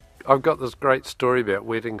I've got this great story about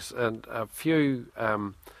weddings, and a few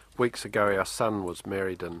weeks ago our son was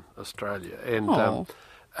married in Australia, and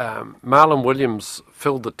Marlon Williams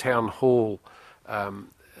filled the town hall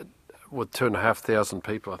with 2,500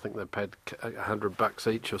 people. I think they paid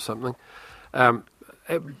 $100 each or something.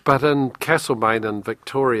 But in Castlemaine in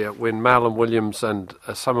Victoria, when Marlon Williams and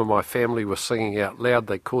some of my family were singing out loud,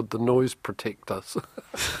 they called the noise protectors.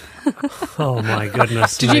 Oh, my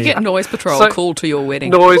goodness. Did you get Noise Patrol called to your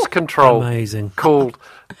wedding? Noise control. Amazing. Called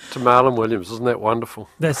to Marlon Williams. Isn't that wonderful?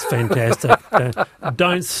 That's fantastic.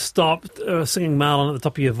 Don't stop singing Marlon at the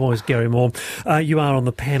top of your voice, Garry Moore. You are on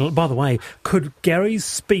the panel. By the way, could Gary's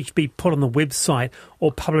speech be put on the website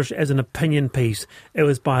or published as an opinion piece? It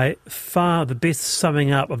was by far the best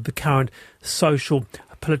summing up of the current social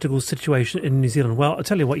political situation in New Zealand. Well, I'll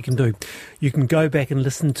tell you what you can do. You can go back and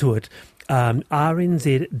listen to it. rnz.co.nz/the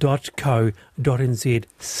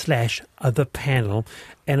panel,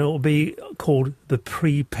 and it will be called the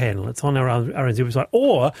pre-panel. It's on our RNZ website.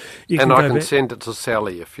 Or you can I can send it to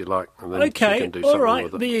Sally if you like. And then okay, she can do all something right,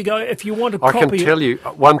 with it. there you go. If you want to I copy can tell you,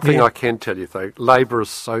 one thing I can tell you though, Labour is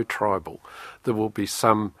so tribal. There will be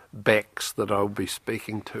some backs that I'll be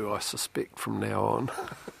speaking to, I suspect, from now on.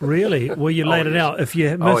 Really? Well, you laid it out. If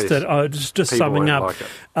you missed it, just summing up,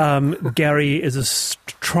 Garry is a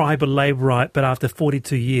tribal Labourite, but after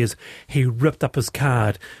 42 years, he ripped up his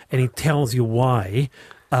card, and he tells you why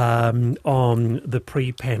on the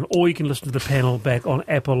pre-panel. Or you can listen to the panel back on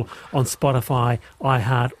Apple, on Spotify,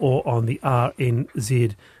 iHeart, or on the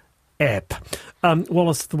RNZ app.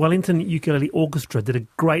 Wallace, the Wellington Ukulele Orchestra did a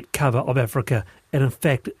great cover of Africa, and in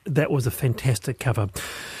fact, that was a fantastic cover.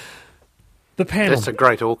 The panel. That's a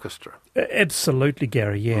great orchestra. Absolutely,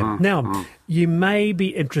 Garry, yeah. Now, you might be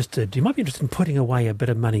interested in putting away a bit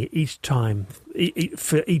of money each time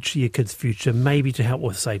for each of your kids' future, maybe to help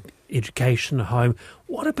with, say, education at home.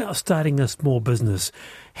 What about starting a small business?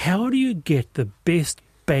 How do you get the best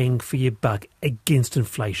bang for your buck against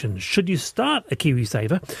inflation? Should you start a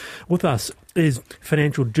KiwiSaver? With us is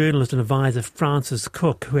financial journalist and advisor Francis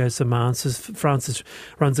Cook, who has some answers. Francis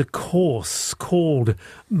runs a course called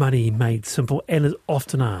Money Made Simple and is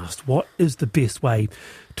often asked, what is the best way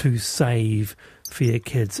to save for your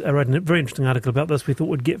kids? I read a very interesting article about this we thought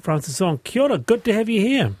would get Francis on. Kia ora, good to have you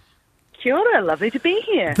here. Kia ora, lovely to be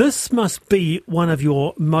here. This must be one of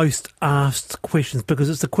your most asked questions, because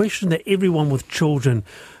it's a question that everyone with children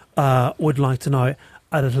would like to know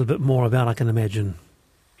a little bit more about, I can imagine.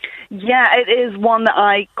 Yeah, it is one that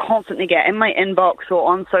I constantly get in my inbox or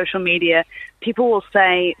on social media. People will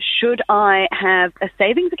say, should I have a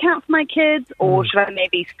savings account for my kids, or should I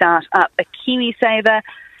maybe start up a KiwiSaver?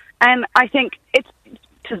 And I think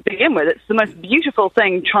to begin with, it's the most beautiful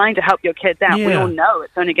thing trying to help your kids out. Yeah. We all know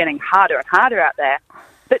it's only getting harder and harder out there.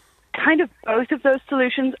 But kind of both of those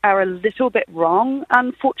solutions are a little bit wrong,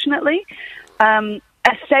 unfortunately. A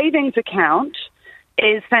savings account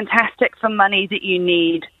is fantastic for money that you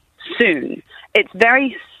need soon. It's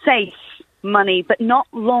very safe money, but not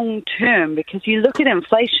long-term, because you look at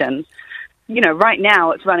inflation, right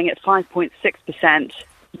now it's running at 5.6%.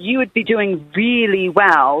 You would be doing really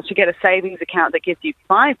well to get a savings account that gives you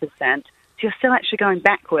 5%, so you're still actually going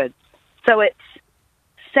backwards. So it's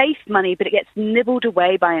safe money, but it gets nibbled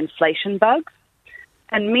away by inflation bugs.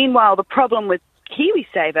 And meanwhile, the problem with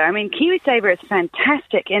KiwiSaver, KiwiSaver is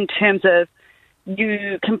fantastic in terms of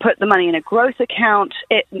you can put the money in a growth account,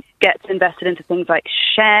 it gets invested into things like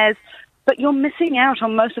shares, but you're missing out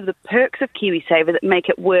on most of the perks of KiwiSaver that make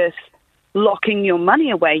it worth locking your money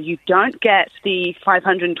away. You don't get the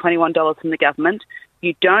 $521 from the government.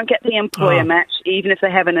 You don't get the employer match, even if they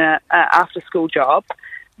have an after-school job.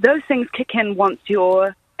 Those things kick in once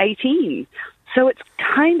you're 18. So it's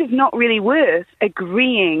kind of not really worth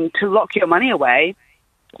agreeing to lock your money away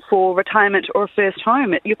for retirement or a first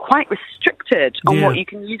home. You're quite restricted on what you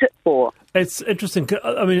can use it for. It's interesting.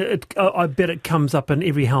 I bet it comes up in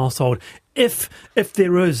every household. If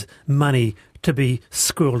there is money to be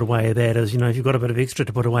squirreled away, that is, if you've got a bit of extra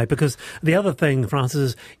to put away. Because the other thing,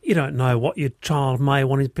 Francis, is you don't know what your child may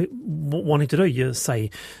wanting to do. You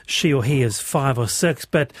say she or he is 5 or 6,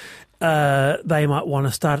 but they might want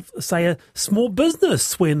to start, say, a small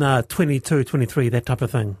business when they're 22, 23, that type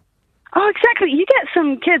of thing. Oh, exactly. You get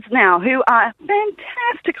some kids now who are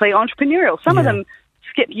fantastically entrepreneurial. Some of them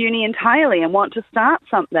skip uni entirely and want to start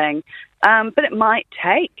something, but it might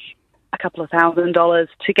take a couple of $1,000s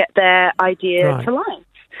to get their idea to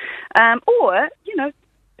life. Or,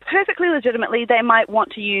 perfectly legitimately, they might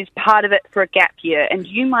want to use part of it for a gap year, and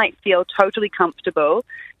you might feel totally comfortable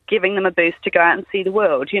giving them a boost to go out and see the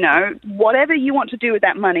world. Whatever you want to do with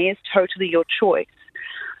that money is totally your choice.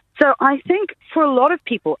 So I think for a lot of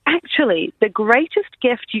people, actually, the greatest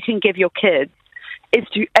gift you can give your kids is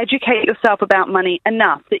to educate yourself about money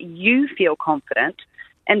enough that you feel confident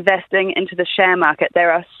investing into the share market.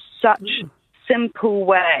 There are such simple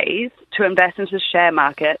ways to invest into the share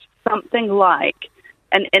market. Something like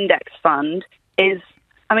an index fund is,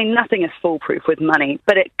 I mean, nothing is foolproof with money,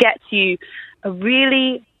 but it gets you a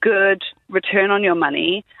really good return on your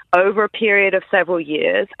money over a period of several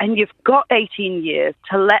years, and you've got 18 years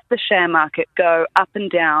to let the share market go up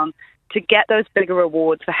and down to get those bigger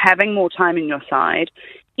rewards for having more time on your side.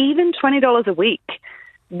 Even $20 a week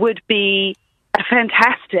would be a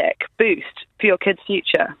fantastic boost for your kids'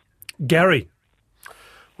 future. Garry?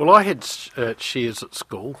 Well, I had shares at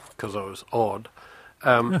school because I was odd.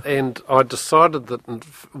 And I decided that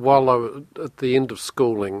while I was at the end of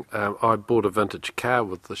schooling, I bought a vintage car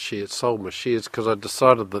with the shares, sold my shares, because I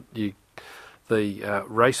decided that the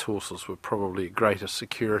racehorses were probably a greater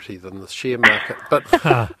security than the share market. But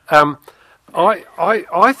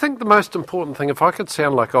I think the most important thing, if I could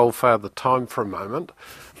sound like old Father Time for a moment,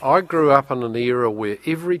 I grew up in an era where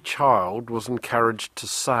every child was encouraged to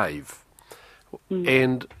save.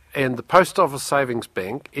 And the Post Office Savings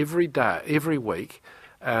Bank, every week,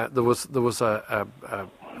 there was a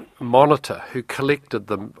monitor who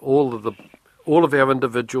collected all of our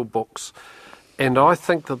individual books, and I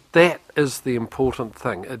think that is the important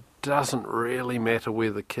thing. It doesn't really matter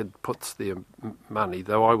where the kid puts their money,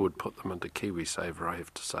 though I would put them into KiwiSaver, I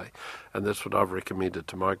have to say, and that's what I've recommended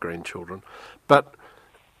to my grandchildren. But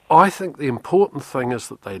I think the important thing is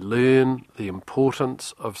that they learn the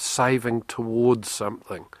importance of saving towards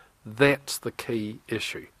something. That's the key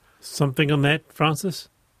issue. Something on that, Frances?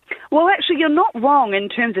 Well, actually, you're not wrong in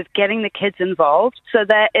terms of getting the kids involved. So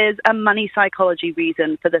there is a money psychology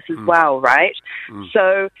reason for this as well, right?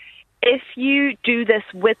 So if you do this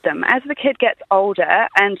with them, as the kid gets older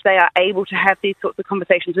and they are able to have these sorts of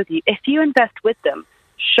conversations with you, if you invest with them,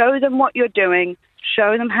 show them what you're doing,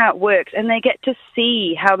 show them how it works, and they get to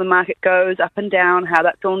see how the market goes up and down, how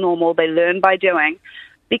that's all normal. They learn by doing,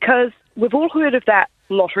 because we've all heard of that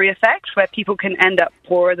lottery effect where people can end up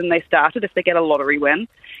poorer than they started if they get a lottery win.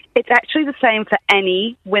 It's actually the same for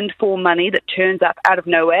any windfall money that turns up out of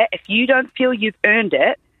nowhere. If you don't feel you've earned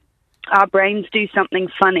it, our brains do something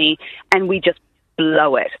funny and we just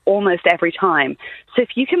blow it almost every time. So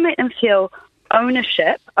if you can make them feel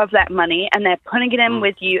ownership of that money and they're putting it in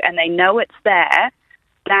with you and they know it's there,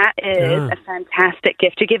 that is a fantastic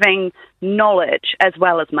gift. You're giving knowledge as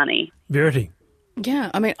well as money. Verity?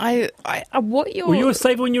 Yeah, I mean, what you're... Were you a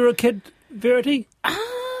saver when you were a kid, Verity?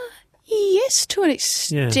 Yes, to an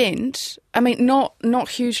extent. Yeah. I mean, not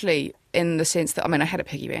hugely in the sense that, I mean, I had a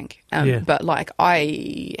piggy bank, but like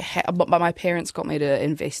but my parents got me to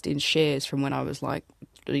invest in shares from when I was like,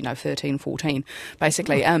 13, 14,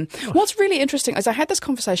 basically. What's really interesting is I had this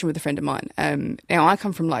conversation with a friend of mine. Now, I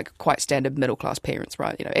come from like quite standard middle-class parents,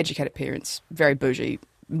 right? Educated parents, very bougie,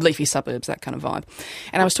 leafy suburbs, that kind of vibe.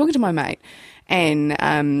 And I was talking to my mate,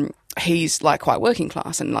 and he's like quite working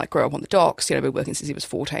class and like grew up on the docks, been working since he was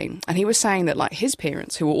 14. And he was saying that like his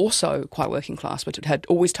parents, who were also quite working class, but had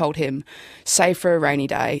always told him, save for a rainy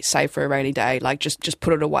day, like just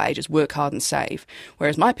put it away, just work hard and save.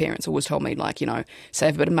 Whereas my parents always told me like,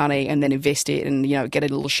 save a bit of money and then invest it and, get a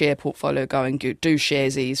little share portfolio going, do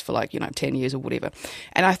sharesies for like, 10 years or whatever.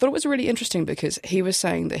 And I thought it was really interesting because he was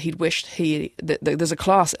saying that he'd wished that there's a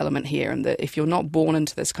class element here, and that if you're not born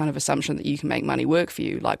into this kind of assumption that you can make money work for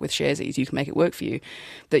you, like with sharesies, you can make it work for you,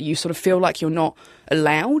 that you sort of feel like you're not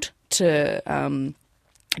allowed to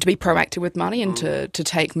be proactive with money and to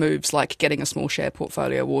take moves like getting a small share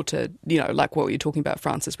portfolio, or to, like what you're talking about,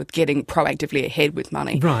 Frances, with getting proactively ahead with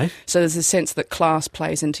money. Right. So there's a sense that class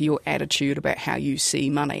plays into your attitude about how you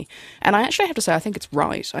see money. And I actually have to say, I think it's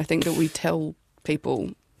right. I think that we tell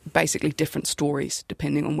people basically different stories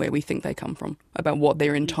depending on where we think they come from about what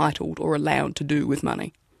they're entitled or allowed to do with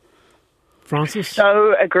money. Frances?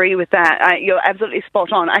 So agree with that. You're absolutely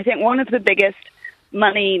spot on. I think one of the biggest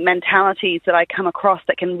money mentalities that I come across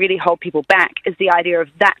that can really hold people back is the idea of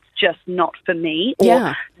that's just not for me,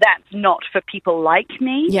 or that's not for people like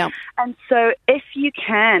me. Yeah. And so if you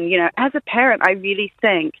can, as a parent, I really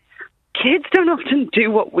think kids don't often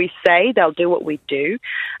do what we say, they'll do what we do,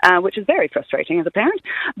 which is very frustrating as a parent.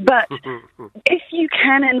 But if you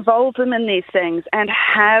can involve them in these things and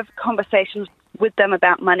have conversations with them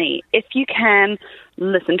about money, if you can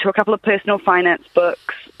listen to a couple of personal finance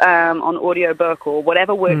books on audiobook or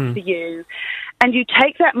whatever works for you, and you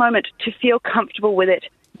take that moment to feel comfortable with it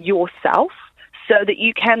yourself, so that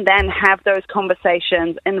you can then have those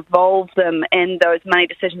conversations, involve them in those money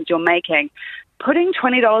decisions you're making. Putting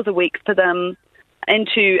 $20 a week for them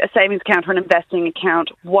into a savings account or an investing account,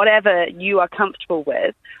 whatever you are comfortable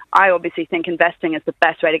with. I obviously think investing is the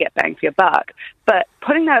best way to get bang for your buck. But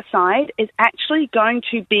putting that aside is actually going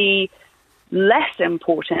to be less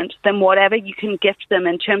important than whatever you can gift them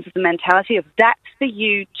in terms of the mentality of that's for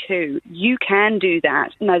you too. You can do that.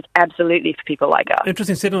 And that's absolutely for people like us.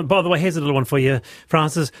 Interesting statement. By the way, here's a little one for you,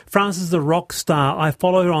 Frances. Frances is a rock star. I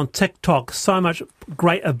follow her on TikTok. So much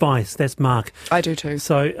great advice. That's Mark. I do too.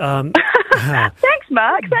 So, thanks,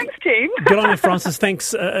 Mark. Thanks, team. Good on you, Frances.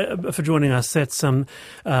 Thanks for joining us. That's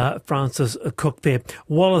Frances Cook there.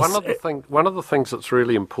 Wallace. One of the things that's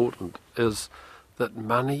really important is that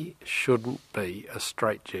money shouldn't be a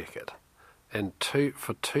straitjacket. And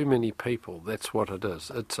for too many people, that's what it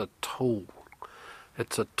is. It's a tool.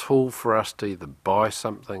 It's a tool for us to either buy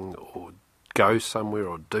something or go somewhere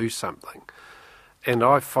or do something. And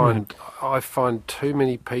I find too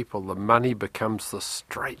many people, the money becomes the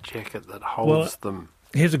straitjacket that holds them.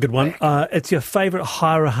 Here's a good one. It's your favourite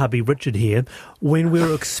hire a hubby, Richard here. When we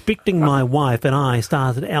were expecting, my wife and I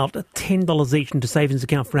started out at $10 each into savings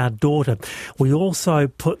account for our daughter. We also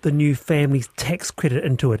put the new family's tax credit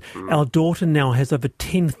into it. Our daughter now has over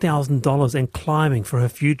 $10,000 and climbing for her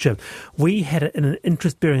future. We had it in an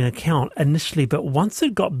interest-bearing account initially, but once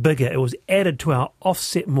it got bigger, it was added to our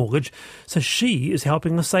offset mortgage. So she is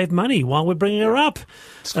helping us save money while we're bringing her up,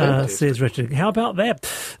 says Richard. How about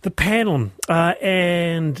that? The panel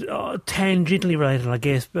and tangentially related, I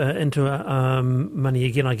guess, into money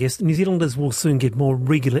again, I guess. New Zealanders will soon get more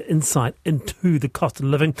regular insight into the cost of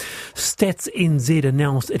living. Stats NZ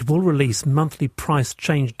announced it will release monthly price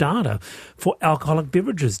change data for alcoholic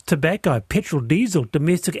beverages, tobacco, petrol, diesel,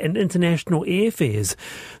 domestic and international airfares.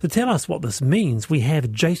 To tell us what this means, we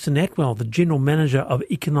have Jason Atwell, the General Manager of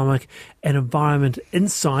Economic and Environment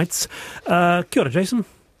Insights. Kia ora, Jason.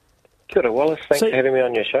 Kia ora, Wallace. Thanks for having me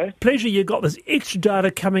on your show. Pleasure. You've got this extra data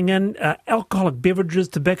coming in, alcoholic beverages,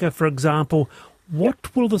 tobacco, for example.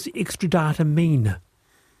 What will this extra data mean?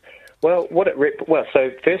 Well,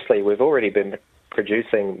 so firstly, we've already been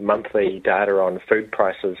producing monthly data on food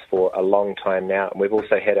prices for a long time now, and we've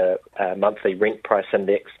also had a monthly rent price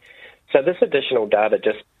index. So this additional data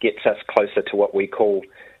just gets us closer to what we call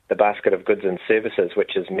the basket of goods and services,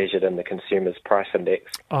 which is measured in the consumer's price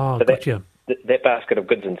index. Oh, so gotcha. That basket of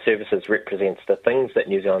goods and services represents the things that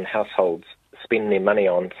New Zealand households spend their money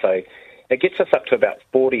on. So it gets us up to about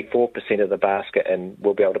 44% of the basket, and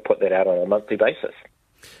we'll be able to put that out on a monthly basis.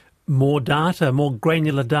 More data, more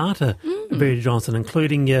granular data, Verity Johnson,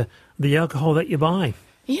 including the alcohol that you buy.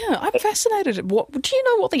 Yeah, I'm fascinated. Do you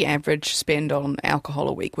know what the average spend on alcohol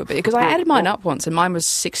a week would be? Because I added mine up once, and mine was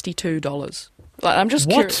 $62. Like, I'm just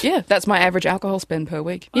curious. Yeah, that's my average alcohol spend per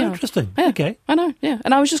week. Oh, yeah. Interesting. Yeah, okay. I know, yeah.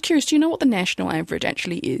 And I was just curious, do you know what the national average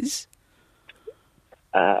actually is?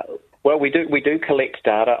 Well, we do collect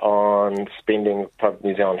data on spending from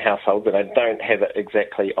New Zealand households, but I don't have it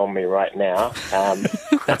exactly on me right now.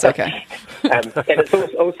 That's okay. And it's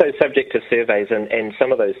also subject to surveys, and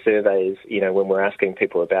some of those surveys, when we're asking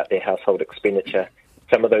people about their household expenditure,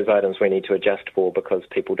 some of those items we need to adjust for because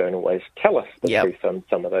people don't always tell us the truth on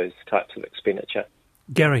some of those types of expenditure.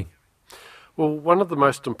 Garry? Well, one of the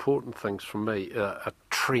most important things for me are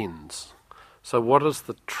trends. So what is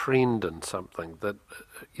the trend in something that,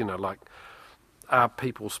 like, are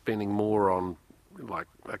people spending more on, like,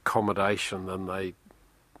 accommodation than they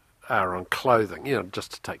are on clothing,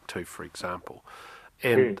 just to take two, for example.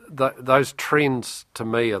 And those trends, to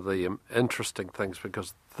me, are the interesting things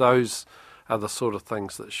because those are the sort of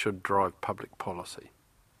things that should drive public policy.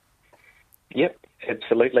 Yep,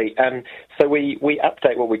 absolutely. So we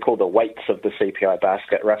update what we call the weights of the CPI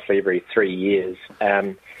basket roughly every 3 years.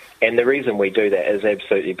 And the reason we do that is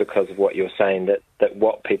absolutely because of what you're saying, that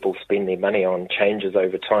what people spend their money on changes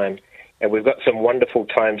over time. And we've got some wonderful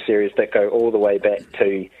time series that go all the way back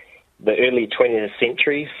to the early 20th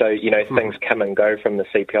century. So, things come and go from the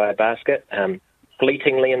CPI basket.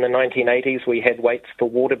 Fleetingly in the 1980s, we had weights for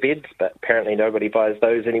waterbeds, but apparently nobody buys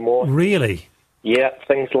those anymore. Really? Yeah,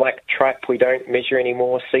 things like tripe we don't measure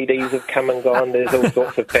anymore. CDs have come and gone. There's all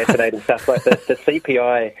sorts of fascinating stuff like this. The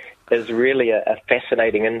CPI is really a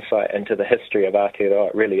fascinating insight into the history of Aotearoa.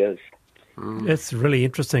 It really is. It's really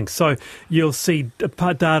interesting. So you'll see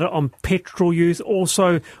data on petrol use,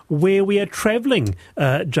 also where we are travelling,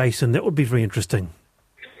 Jason. That would be very interesting.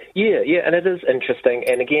 Yeah, and it is interesting.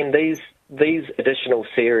 And again, these additional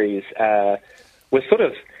series were sort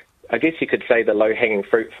of, I guess you could say, the low-hanging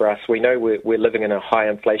fruit for us. We know we're living in a high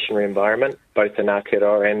inflationary environment, both in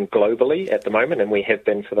Aotearoa and globally at the moment, and we have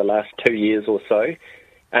been for the last 2 years or so.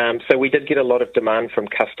 So we did get a lot of demand from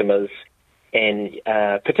customers and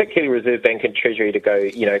particularly Reserve Bank and Treasury to go,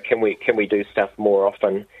 can we do stuff more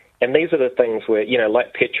often? And these are the things where,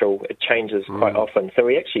 like petrol, it changes quite often. So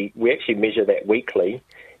we actually measure that weekly.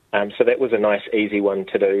 So that was a nice, easy one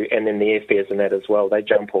to do. And then the airfares and that as well, they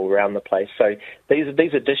jump all around the place. So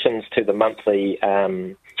these additions to the monthly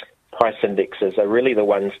price indexes are really the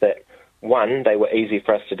ones that, one, they were easy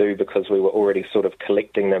for us to do because we were already sort of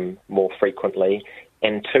collecting them more frequently.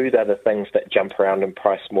 And two, they're the things that jump around in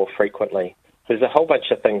price more frequently. There's a whole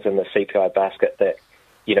bunch of things in the CPI basket that,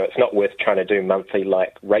 it's not worth trying to do monthly,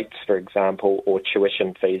 like rates, for example, or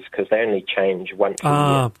tuition fees, because they only change once a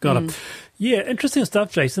year. Got it. Yeah, interesting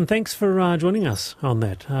stuff, Jason. Thanks for joining us on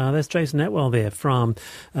that. That's Jason Atwell there from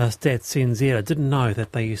Stats NZ. I didn't know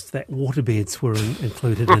that that waterbeds were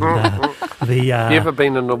included in the... You ever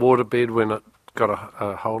been in a waterbed when it got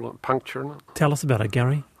a hole, a puncture in it? Tell us about it,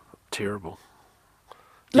 Garry. Terrible.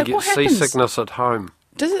 You get seasickness at home.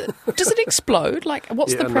 Does it explode? Like,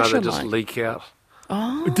 what's the pressure like? No, they just leak out.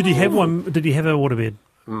 Oh. Did you have one? Did you have a waterbed?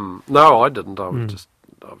 No, I didn't. I was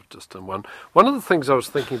just in one. One of the things I was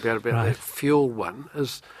thinking about that fuel one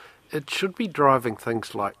is it should be driving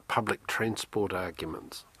things like public transport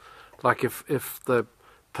arguments. Like if the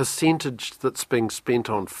percentage that's being spent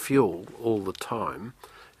on fuel all the time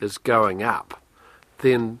is going up,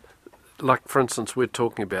 then, like for instance, we're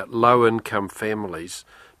talking about low-income families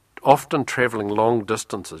often travelling long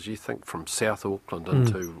distances. You think from South Auckland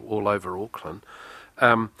into all over Auckland.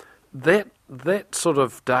 That sort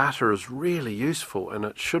of data is really useful, and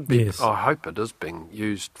it should be. Yes. I hope it is being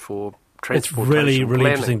used for transportation. It's really planning.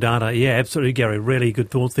 Interesting data. Yeah, absolutely, Garry. Really good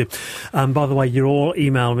thoughts there. By the way, you're all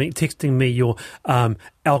texting me your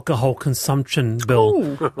alcohol consumption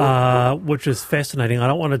bill, which is fascinating. I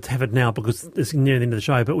don't want to have it now because it's near the end of the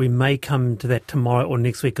show, but we may come to that tomorrow or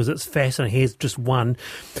next week because it's fascinating. Here's just one.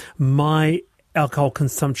 My alcohol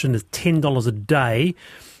consumption is $10 a day.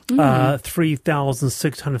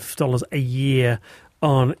 $3,600 a year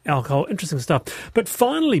on alcohol. Interesting stuff. But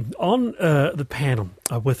finally, on the panel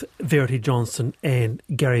with Verity Johnson and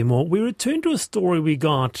Garry Moore, we return to a story we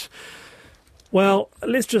got, well,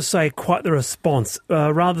 let's just say quite the response.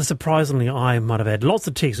 Rather surprisingly, I might have had lots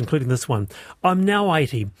of texts, including this one. I'm now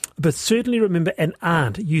 80, but certainly remember an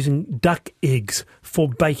aunt using duck eggs for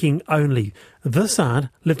baking only. This aunt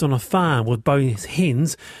lived on a farm with both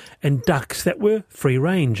hens and ducks that were free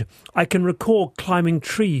range. I can recall climbing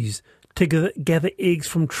trees to gather eggs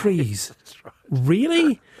from trees. Right.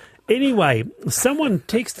 Really? Anyway, someone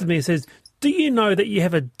texted me and says, do you know that you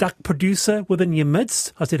have a duck producer within your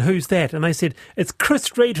midst? I said, who's that? And they said, it's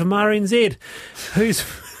Chris Reid from RNZ, who's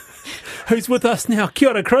with us now. Kia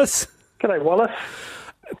ora, Chris. G'day, Wallace.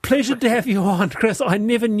 Pleasure to have you on, Chris. I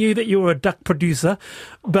never knew that you were a duck producer,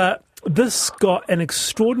 but this got an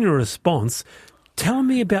extraordinary response. Tell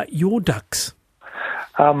me about your ducks.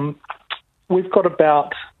 We've got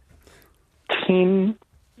about 10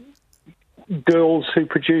 girls who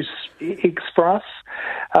produce eggs for us.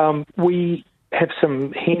 We have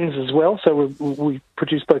some hens as well, so we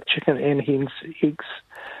produce both chicken and hens eggs,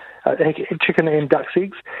 chicken and ducks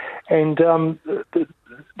eggs, and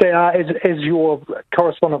they are, as your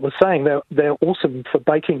correspondent was saying, they're awesome for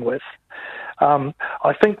baking with.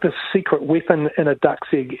 I think the secret weapon in a duck's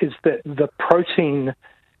egg is that the protein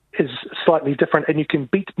is slightly different and you can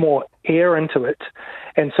beat more air into it,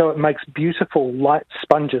 and so it makes beautiful light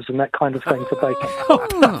sponges and that kind of thing for baking.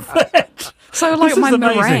 So like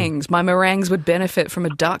my meringues would benefit from a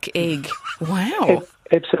duck egg. Wow.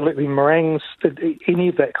 Absolutely. Meringues, any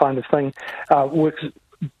of that kind of thing works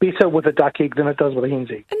better with a duck egg than it does with a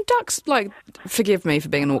hen's egg. And ducks, forgive me for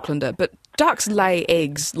being an Aucklander, but ducks lay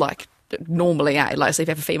eggs normally, like say if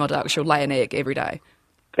you have a female duck, she'll lay an egg every day.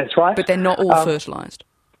 That's right. But they're not all fertilised.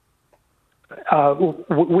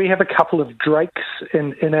 We have a couple of drakes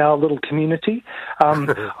in our little community.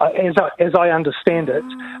 As I understand it,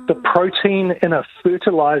 the protein in a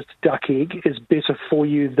fertilised duck egg is better for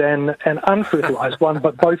you than an unfertilised one,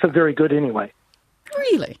 but both are very good anyway.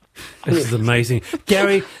 Really? This is amazing.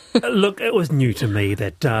 Garry, look, it was new to me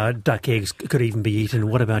that duck eggs could even be eaten.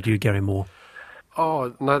 What about you, Garry Moore?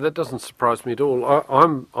 Oh, no, that doesn't surprise me at all.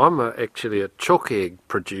 I'm actually a chook egg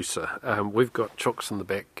producer. We've got chooks in the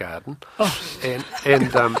back garden. Oh. And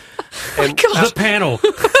the panel.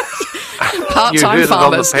 Part-time farmers. You heard it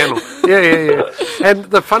on the panel. Yeah.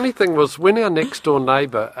 And the funny thing was when our next-door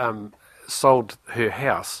neighbour sold her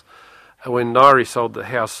house, when Nairi sold the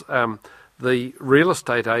house, the real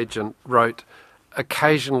estate agent wrote,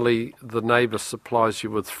 occasionally the neighbour supplies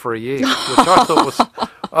you with free eggs, which I thought was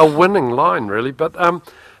a winning line, really. But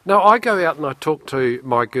No, I go out and I talk to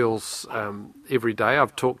my girls every day.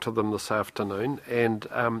 I've talked to them this afternoon, and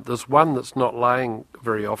there's one that's not laying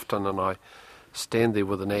very often, and I stand there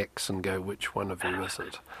with an axe and go, which one of you is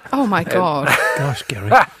it? Oh, my God. Gosh, Garry.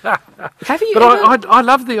 Have you But I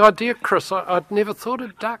love the idea, Chris. I'd never thought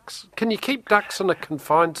of ducks. Can you keep ducks in a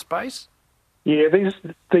confined space? Yeah,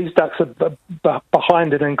 these ducks are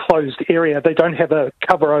behind an enclosed area. They don't have a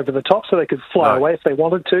cover over the top, so they could fly away if they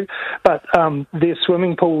wanted to. But their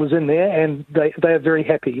swimming pool is in there, and they are very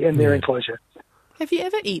happy in their enclosure. Have you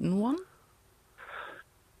ever eaten one?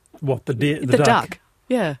 What, the duck?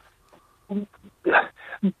 Yeah.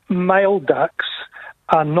 Male ducks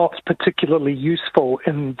are not particularly useful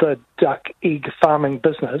in the duck egg farming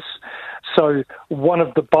business. So one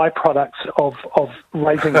of the byproducts of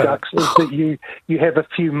raising ducks is that you have a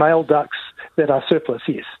few male ducks that are surplus,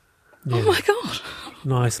 yes. Yeah. Oh, my God.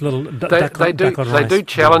 Nice little They do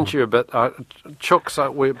challenge you a bit.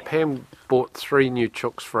 Chooks, Pam bought 3 new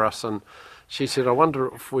chooks for us, and she said, I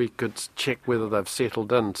wonder if we could check whether they've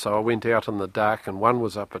settled in. So I went out in the dark, and one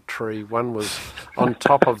was up a tree, one was on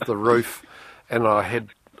top of the roof, and I had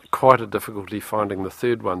quite a difficulty finding the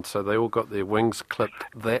third one. So they all got their wings clipped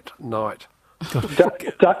that night.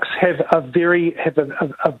 Ducks have a very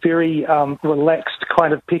relaxed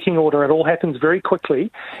kind of pecking order. It all happens very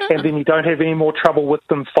quickly, and then you don't have any more trouble with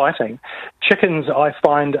them fighting. Chickens, I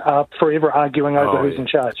find, are forever arguing over who's in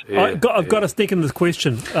charge. Yeah, I've got to stick in this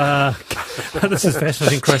question. This is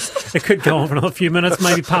fascinating, Chris. It could go on for another few minutes,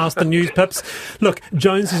 maybe past the news pips. Look,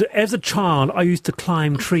 Jones says, as a child, I used to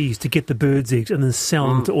climb trees to get the birds' eggs and then sell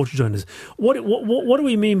them to orchard owners. What do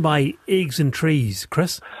we mean by eggs in trees,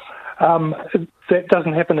 Chris? That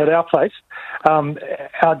doesn't happen at our place.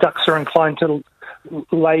 Our ducks are inclined to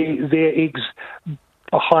lay their eggs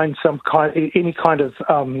behind any kind of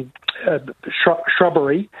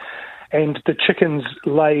shrubbery, and the chickens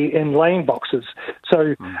lay in laying boxes.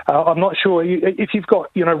 So I'm not sure if you've got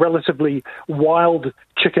relatively wild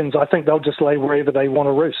chickens. I think they'll just lay wherever they want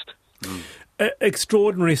to roost.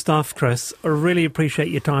 Extraordinary stuff, Chris. I really appreciate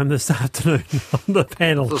your time this afternoon on the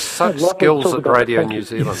panel. There's such skills at Radio New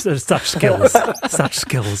Zealand. Yes, there's such skills. Such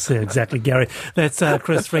skills. Yeah, exactly, Garry. That's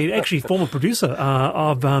Chris Reid, actually former producer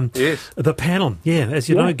of the panel. Yeah, as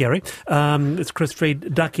you know, Garry. It's Chris Reid,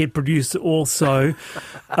 Duckhead producer also.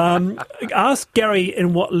 Ask Garry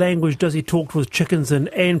in what language does he talk to his chickens in,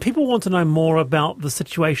 and people want to know more about the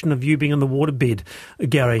situation of you being in the waterbed,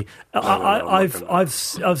 Garry. I've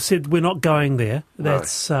said we're not going there.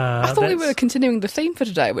 I thought we were continuing the theme for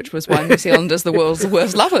today, which was why New Zealand is the world's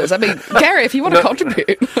worst lovers. I mean, Garry, if you want to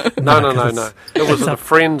contribute. No. It was at a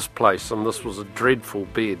friend's place, and this was a dreadful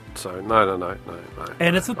bed. So no.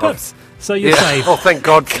 And it's the pips, so you're safe. Oh, thank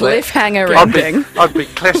God for cliffhanger that. ending. I'd be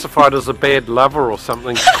classified as a bad lover or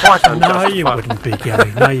something. Quite unjustified. No, you wouldn't be,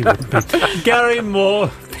 Garry. No, you wouldn't be. Garry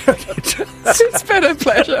Moore. It's been a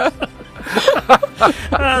pleasure.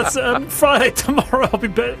 It's Friday tomorrow. I'll be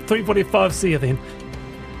back at 3:45. See you then.